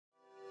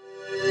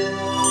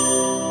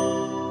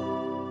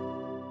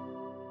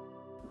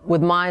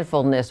With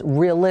mindfulness,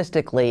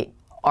 realistically,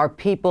 are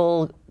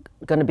people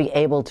going to be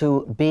able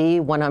to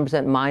be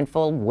 100%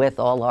 mindful with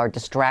all our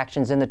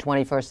distractions in the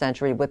 21st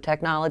century with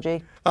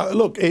technology?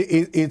 Look,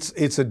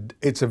 it's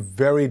a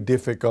very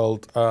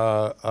difficult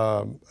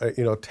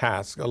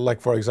task.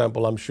 Like, for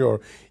example, I'm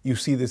sure you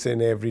see this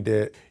in every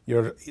day.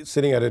 You're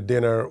sitting at a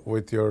dinner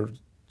with your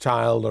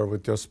child or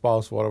with your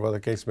spouse, whatever the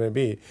case may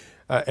be.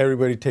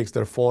 Everybody takes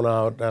their phone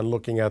out and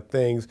looking at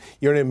things.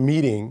 You're in a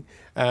meeting,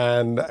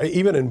 and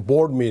even in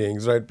board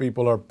meetings, right?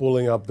 People are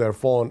pulling up their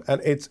phone,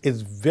 and it's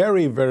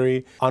very,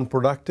 very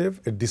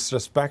unproductive,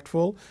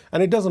 disrespectful,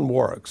 and it doesn't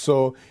work.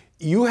 So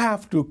you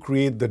have to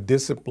create the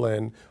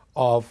discipline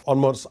of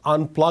almost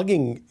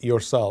unplugging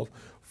yourself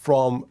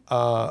from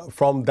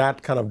that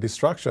kind of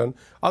distraction.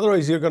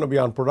 Otherwise, you're going to be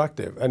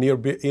unproductive, and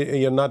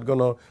you're not going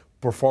to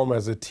perform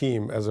as a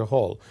team as a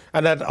whole.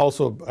 And that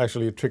also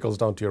actually trickles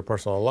down to your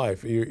personal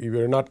life.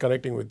 You're not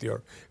connecting with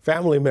your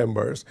family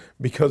members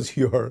because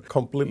you're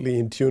completely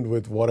in tune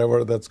with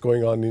whatever that's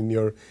going on in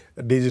your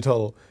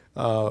digital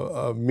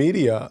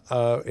media.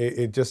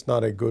 It's just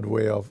not a good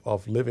way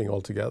of living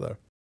altogether.